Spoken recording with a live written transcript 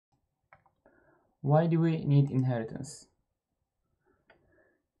Why do we need inheritance?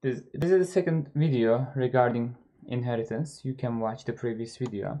 This is the second video regarding inheritance. You can watch the previous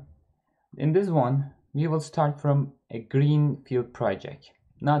video. In this one, we will start from a greenfield project,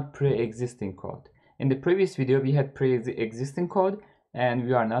 not pre-existing code. In the previous video, we had pre-existing code and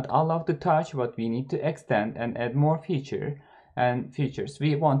we are not allowed to touch, but we need to extend and add more features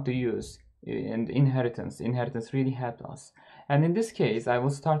we want to use in inheritance. Inheritance really helped us. And in this case, I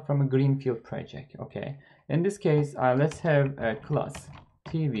will start from a greenfield project. Okay. In this case, let's have a class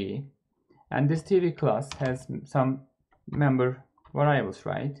TV, and this TV class has some member variables,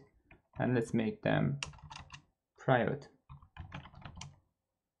 right? And let's make them private.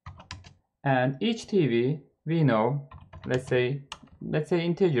 And each TV we know, let's say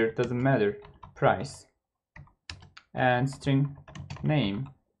integer, doesn't matter, price, and string name.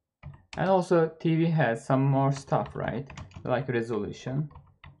 And also TV has some more stuff, right? Like resolution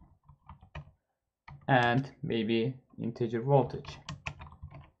and maybe integer voltage.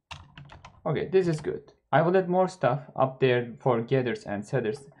 Okay, this is good. I will add more stuff up there for getters and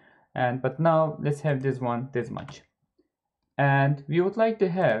setters, but now let's have this one this much. And we would like to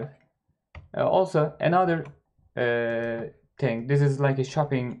have also another thing. This is like a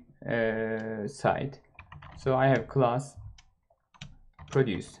shopping site. So I have class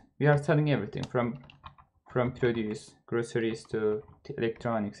produce. We are selling everything from produce, groceries to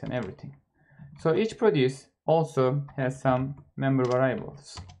electronics and everything. So each produce also has some member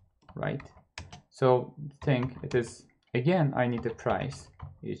variables, right? So think it is, again, I need a price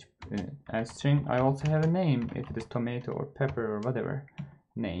each and string. I also have a name if it is tomato or pepper or whatever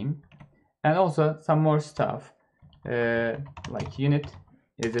name, and also some more stuff like unit.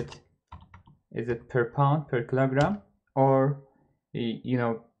 Is it per pound, per kilogram, or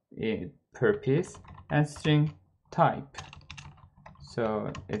per piece, and string type.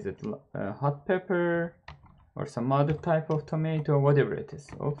 So is it hot pepper or some other type of tomato, whatever it is.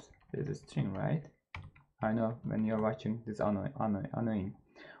 Oops, this is string, right? I know when you're watching this annoying.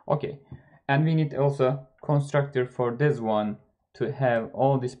 Okay, and we need also constructor for this one to have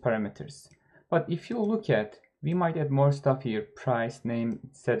all these parameters. But if you look at, we might add more stuff here: price, name,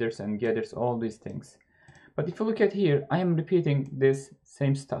 setters and getters, all these things. But if you look at here, I am repeating this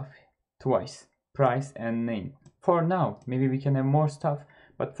same stuff twice: price and name. For now, maybe we can have more stuff,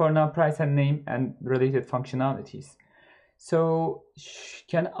 but for now, price and name and related functionalities. So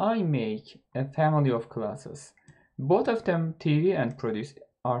can I make a family of classes? Both of them, TV and produce,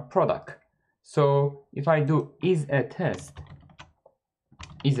 are product. So if I do is a test,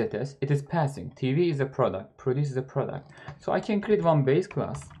 it is passing. TV is a product, produce is a product. So I can create one base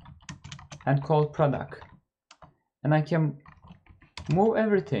class and call product. And I can move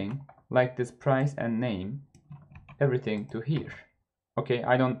everything like this price and name, everything to here. Okay,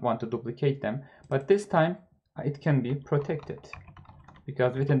 I don't want to duplicate them, but this time it can be protected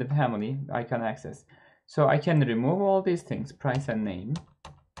because within the family I can access. So I can remove all these things, price and name,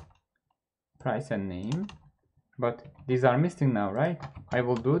 but these are missing now, right? I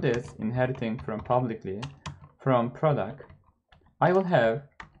will do this inheriting from publicly from product. I will have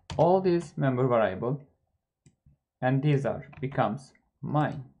all these member variable, and these becomes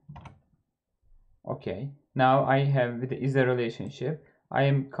mine. Okay, now I have with the is a relationship. I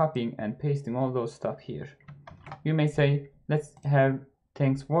am copying and pasting all those stuff here. You may say, let's have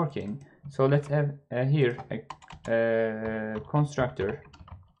things working. So let's have here a constructor.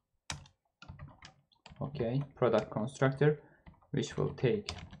 Okay, product constructor, which will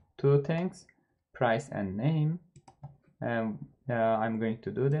take two things, price and name. I'm going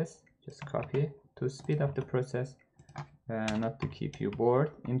to do this, just copy to speed up the process, not to keep you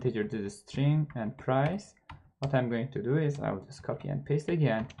bored. Integer to the string and price. What I'm going to do is I will just copy and paste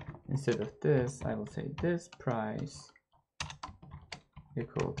again. Instead of this, I will say this price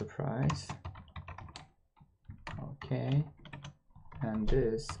equal to price. Okay, and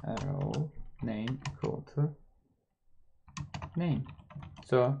this arrow name equal to name.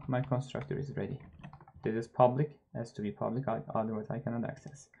 So my constructor is ready. This is public, has to be public, otherwise I cannot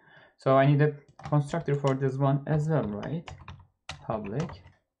access. So I need a constructor for this one as well, right? Public,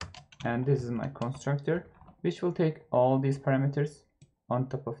 and this is my constructor, which will take all these parameters on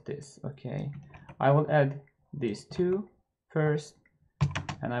top of this. Okay, I will add these two first,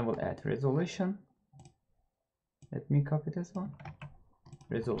 and I will add resolution. Let me copy this one,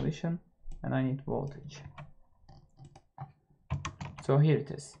 resolution, and I need voltage. So here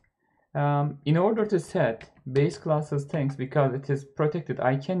it is. In order to set base classes things, because it is protected,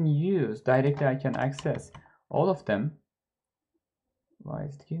 I can use directly, I can access all of them. Why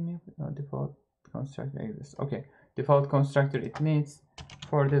is it giving me default constructor exists? Okay, default constructor it needs.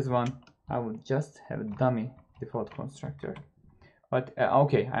 For this one I will just have a dummy default constructor. But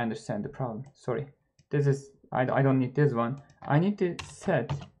okay, I understand the problem. Sorry, this is I don't need this one. I need to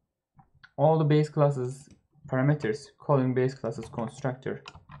set all the base classes parameters calling base classes constructor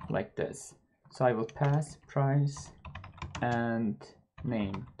like this. So I will pass price and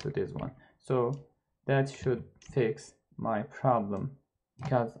name to this one. So that should fix my problem,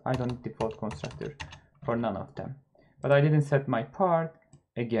 because I don't need default constructor for none of them. But I didn't set my part.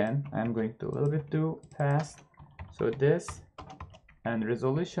 Again, I'm going to a little bit do fast. So this and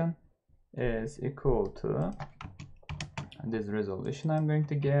resolution is equal to this resolution I'm going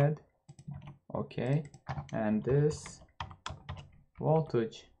to get. Okay, and this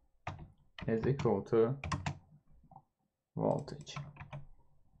voltage is equal to voltage.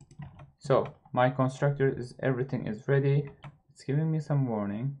 So my constructor is, everything is ready. It's giving me some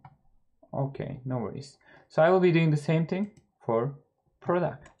warning. Okay, no worries. So I will be doing the same thing for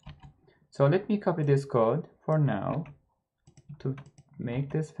product. So let me copy this code for now to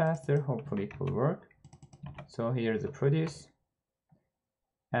make this faster. Hopefully it will work. So here's the produce,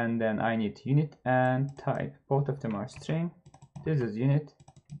 and then I need unit and type. Both of them are string. This is unit,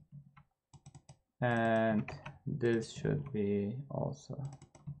 and this should be also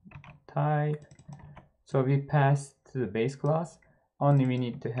type. So we pass to the base class. Only we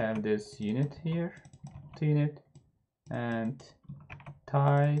need to have this unit here to unit and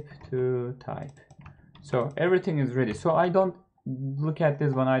type to type. So everything is ready. So I don't look at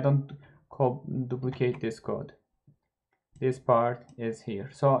this one. I don't duplicate this code. This part is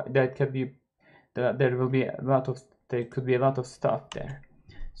here. So that could be there could be a lot of stuff there.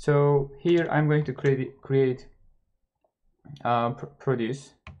 So here I'm going to create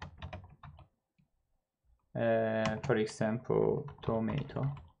produce, for example, tomato,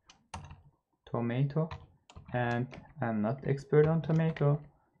 and I'm not expert on tomato,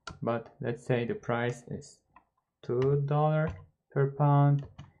 but let's say the price is $2 per pound,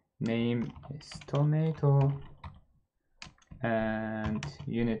 name is tomato, and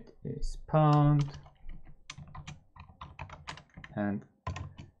unit is pound, and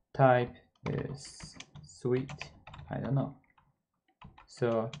type is sweet. I don't know.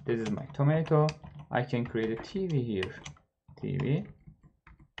 So this is my tomato. I can create a TV here, TV,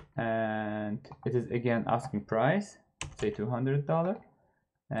 and it is again asking price, say $200,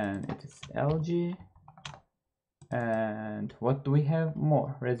 and it is LG. And what do we have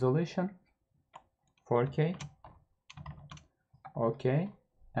more? Resolution 4K. Okay,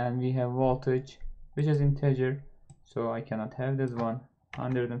 and we have voltage, which is integer, so I cannot have this one.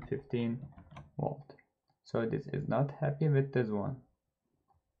 115 volt. So this is not happy with this one.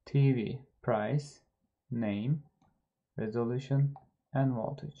 TV, price, name, resolution, and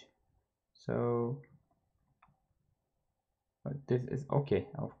voltage. So but this is okay,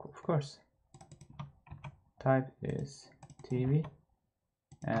 of course. Type is TV,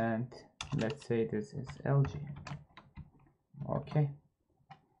 and let's say this is LG. Okay,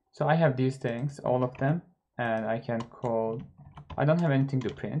 so I have these things, all of them, and I can call. I don't have anything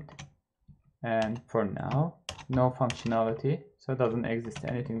to print, and for now no functionality, so it doesn't exist.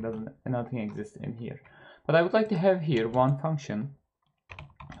 Nothing exists in here. But I would like to have here one function,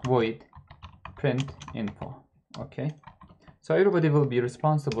 void print info. Okay, so everybody will be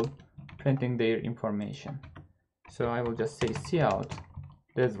responsible printing their information. So I will just say cout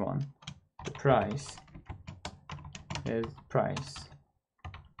this one, the price is price.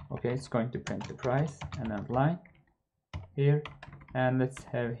 Okay, it's going to print the price and a line here, and let's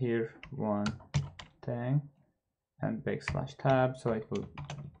have here one thing and \tab, so it will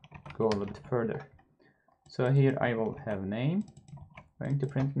go a little bit further. So here I will have name, going to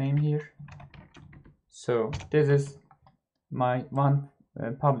print name here. So this is my one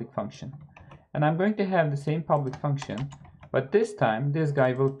public function, and I'm going to have the same public function, but this time this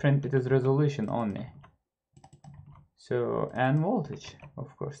guy will print it as resolution only. So, and voltage,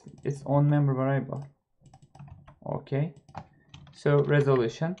 of course, its own member variable. Okay, so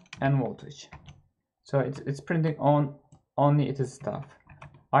resolution and voltage. So it's printing on only its stuff.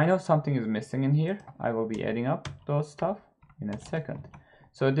 I know something is missing in here. I will be adding up those stuff in a second.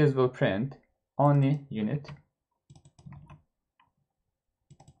 So this will print only unit,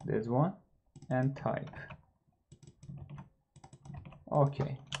 this one, and type.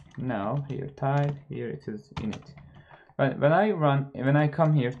 Okay, now here type, here it is unit. But when I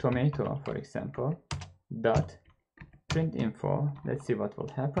come here tomato, for example, dot print info, let's see what will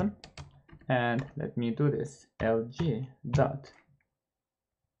happen. And let me do this, LG dot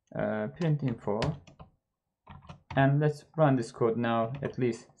print info, and let's run this code now, at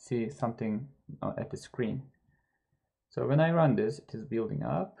least see something at the screen. So when I run this, it is building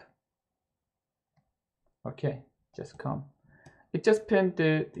up. Okay, just come. It just print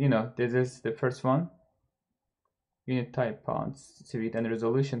the, this is the first one. Unit type pounds, sweet, and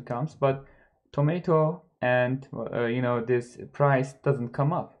resolution comes, but tomato and this price doesn't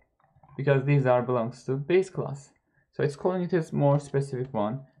come up because these are belongs to base class. So it's calling it as more specific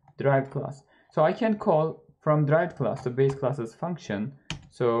one, derived class. So I can call from derived class to base classes function.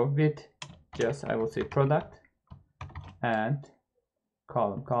 So with just, I will say product and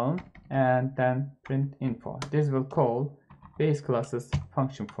column, and then print info. This will call base classes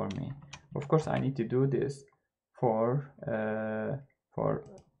function for me. Of course, I need to do this for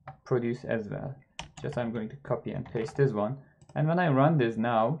produce as well. Just I'm going to copy and paste this one, and when I run this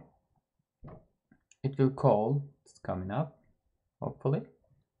now, it will call. It's coming up, hopefully.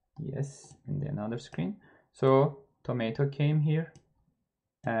 Yes, in the another screen. So tomato came here,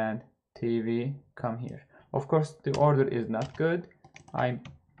 and TV come here. Of course, the order is not good. I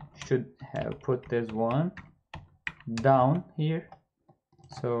should have put this one down here.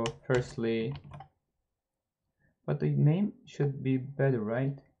 So firstly, but the name should be better,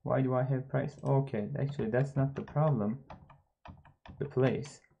 right? Why do I have price? Okay, actually that's not the problem. The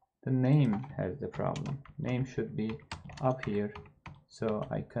place, the name has the problem. Name should be up here, so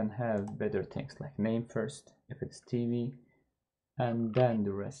I can have better things like name first if it's TV, and then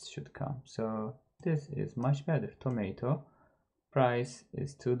the rest should come. So this is much better. Tomato price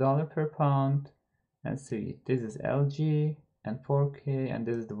is $2 per pound, and see, this is LG and 4K, and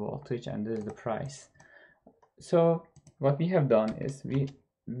this is the voltage, and this is the price. So what we have done is we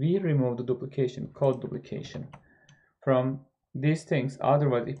remove the duplication, code duplication from these things.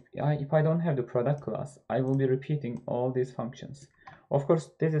 Otherwise, if I don't have the product class, I will be repeating all these functions. Of course,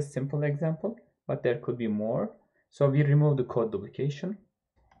 this is a simple example, but there could be more. So we remove the code duplication.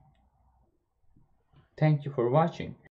 Thank you for watching.